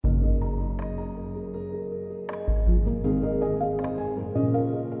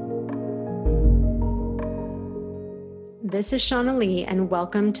This is Shauna Lee, and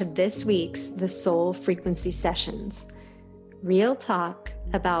welcome to this week's The Soul Frequency Sessions. Real talk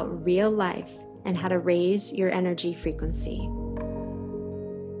about real life and how to raise your energy frequency.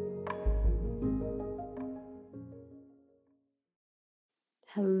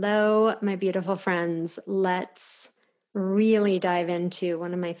 Hello, my beautiful friends. Let's really dive into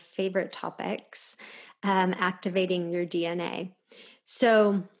one of my favorite topics, activating your DNA.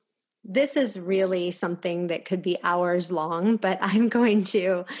 So, this is really something that could be hours long, but I'm going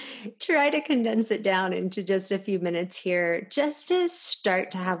to try to condense it down into just a few minutes here, just to start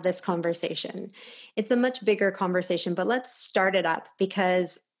to have this conversation. It's a much bigger conversation, but let's start it up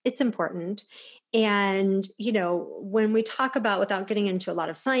because it's important. And, when we talk about, without getting into a lot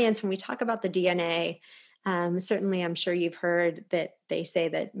of science, when we talk about the DNA, certainly I'm sure you've heard that they say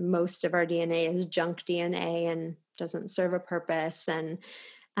that most of our DNA is junk DNA and doesn't serve a purpose. And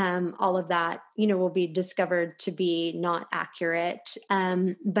all of that, will be discovered to be not accurate.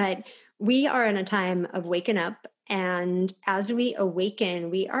 But we are in a time of waking up. And as we awaken,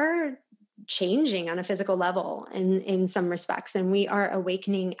 we are changing on a physical level in some respects. And we are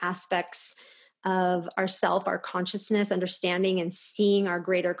awakening aspects of ourself, our consciousness, understanding and seeing our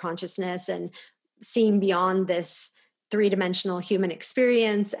greater consciousness and seeing beyond this three-dimensional human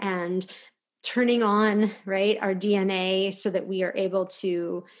experience and turning on, right, our DNA so that we are able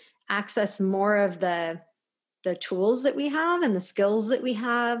to access more of the tools that we have and the skills that we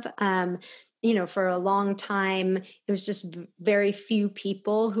have. For a long time, it was just very few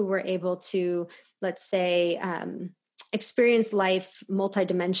people who were able to, let's say, experience life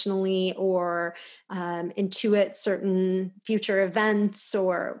multidimensionally or intuit certain future events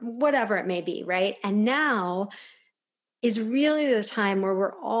or whatever it may be, right? And now is really the time where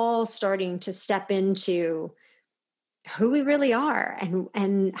we're all starting to step into who we really are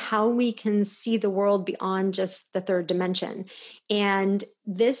and how we can see the world beyond just the third dimension. And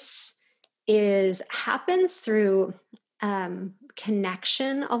this happens through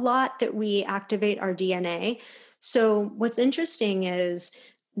connection a lot, that we activate our DNA. So what's interesting is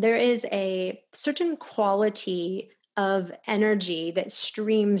there is a certain quality of energy that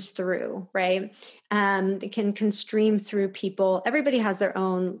streams through, right? It can stream through people. Everybody has their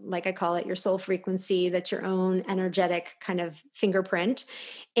own, like I call it, your soul frequency. That's your own energetic kind of fingerprint.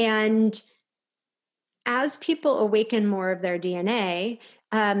 And as people awaken more of their DNA,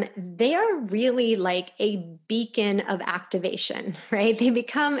 they are really like a beacon of activation, right? They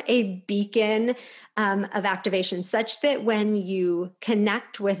become a beacon of activation, such that when you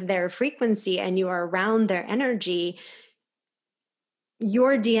connect with their frequency and you are around their energy,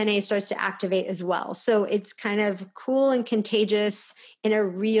 your DNA starts to activate as well. So it's kind of cool and contagious in a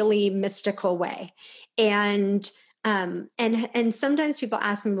really mystical way. And sometimes people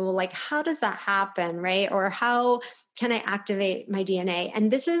ask me, well, like, how does that happen, right? Or how can I activate my DNA?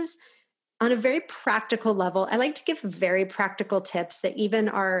 And this is on a very practical level. I like to give very practical tips that even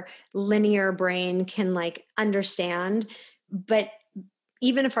our linear brain can like understand. But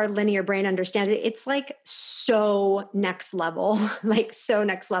even if our linear brain understands it, it's like so next level, like so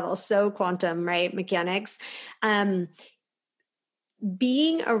next level, so quantum, right? Mechanics.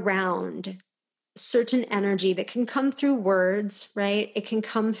 Being around certain energy that can come through words, right? It can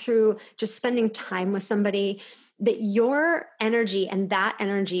come through just spending time with somebody, that your energy and that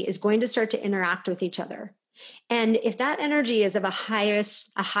energy is going to start to interact with each other. And if that energy is of a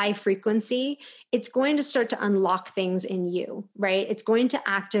high frequency, it's going to start to unlock things in you, right? It's going to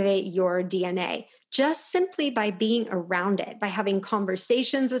activate your DNA just simply by being around it, by having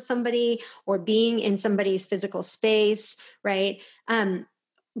conversations with somebody or being in somebody's physical space, right?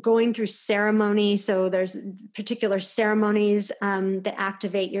 Going through ceremony. So there's particular ceremonies that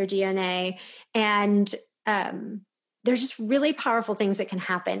activate your DNA. And there's just really powerful things that can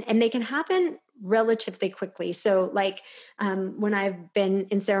happen, and they can happen relatively quickly. So like when I've been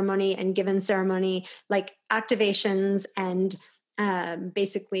in ceremony and given ceremony, like activations and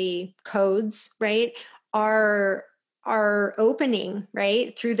basically codes, right, are opening,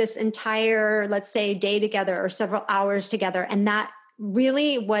 right, through this entire, let's say, day together or several hours together. And that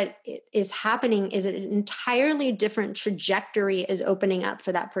really what is happening is an entirely different trajectory is opening up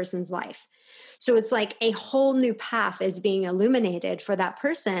for that person's life. So it's like a whole new path is being illuminated for that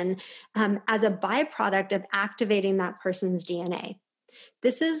person as a byproduct of activating that person's DNA.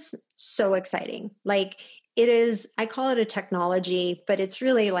 This is so exciting. Like it is, I call it a technology, but it's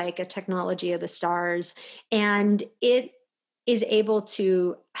really like a technology of the stars. And it is able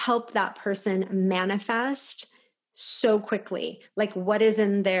to help that person manifest so quickly, like what is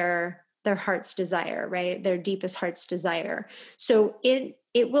in their heart's desire, right? Their deepest heart's desire. So it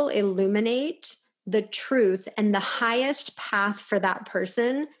will illuminate the truth and the highest path for that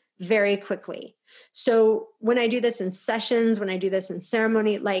person very quickly. So when I do this in sessions, when I do this in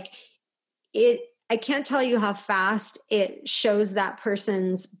ceremony, like I can't tell you how fast it shows that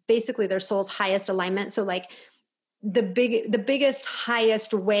person's, basically their soul's highest alignment. So like the biggest,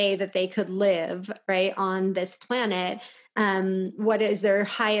 highest way that they could live, right, on this planet. What is their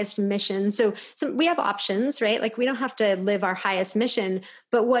highest mission? So we have options, right? Like we don't have to live our highest mission,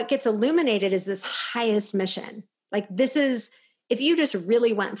 but what gets illuminated is this highest mission. Like this is, if you just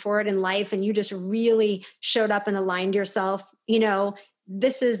really went for it in life and you just really showed up and aligned yourself,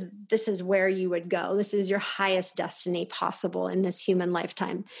 this is where you would go. This is your highest destiny possible in this human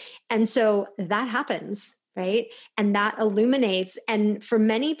lifetime. And so that happens, right? And that illuminates. And for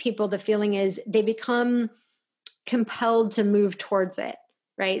many people, the feeling is they become compelled to move towards it,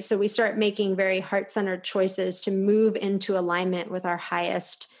 right? So we start making very heart-centered choices to move into alignment with our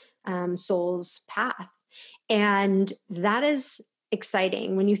highest soul's path. And that is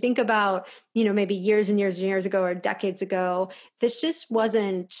exciting. When you think about, maybe years and years and years ago or decades ago, this just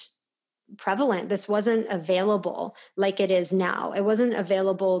wasn't prevalent. This wasn't available like it is now. It wasn't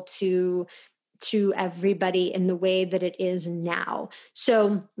available to everybody in the way that it is now.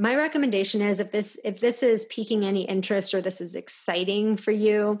 So my recommendation is if this is piquing any interest or this is exciting for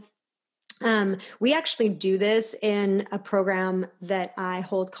you, we actually do this in a program that I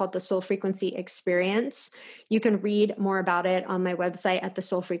hold called the Soul Frequency Experience. You can read more about it on my website at the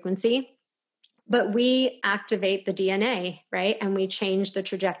Soul Frequency. But we activate the DNA, right? And we change the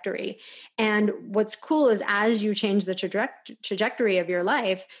trajectory. And what's cool is as you change the trajectory of your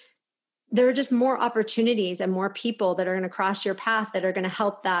life, there are just more opportunities and more people that are going to cross your path that are going to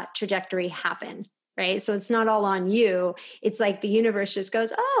help that trajectory happen. Right. So it's not all on you. It's like the universe just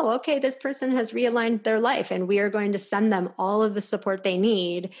goes, oh, okay, this person has realigned their life and we are going to send them all of the support they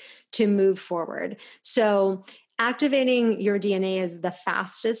need to move forward. So activating your DNA is the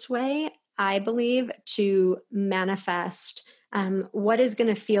fastest way, I believe, to manifest what is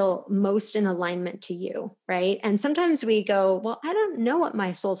going to feel most in alignment to you, right? And sometimes we go, well, I don't know what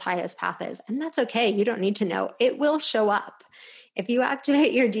my soul's highest path is. And that's okay. You don't need to know. It will show up. If you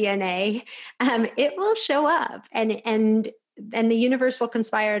activate your DNA, it will show up and the universe will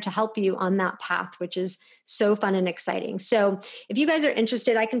conspire to help you on that path, which is so fun and exciting. So if you guys are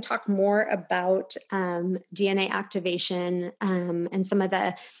interested, I can talk more about DNA activation and some of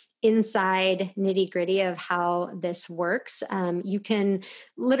the inside nitty gritty of how this works. You can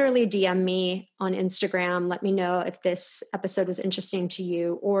literally DM me on Instagram. Let me know if this episode was interesting to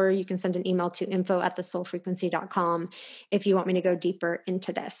you, or you can send an email to info@thesoulfrequency.com if you want me to go deeper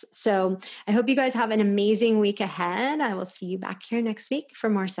into this. So I hope you guys have an amazing week ahead. I will see you back here next week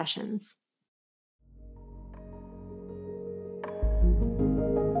for more sessions.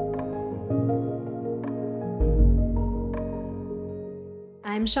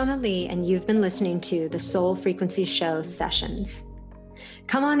 I'm Shauna Lee, and you've been listening to the Soul Frequency Show Sessions.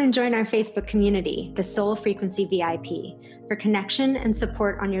 Come on and join our Facebook community, the Soul Frequency VIP, for connection and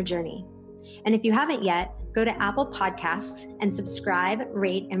support on your journey. And if you haven't yet, go to Apple Podcasts and subscribe,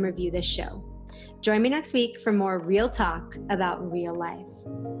 rate, and review this show. Join me next week for more real talk about real life.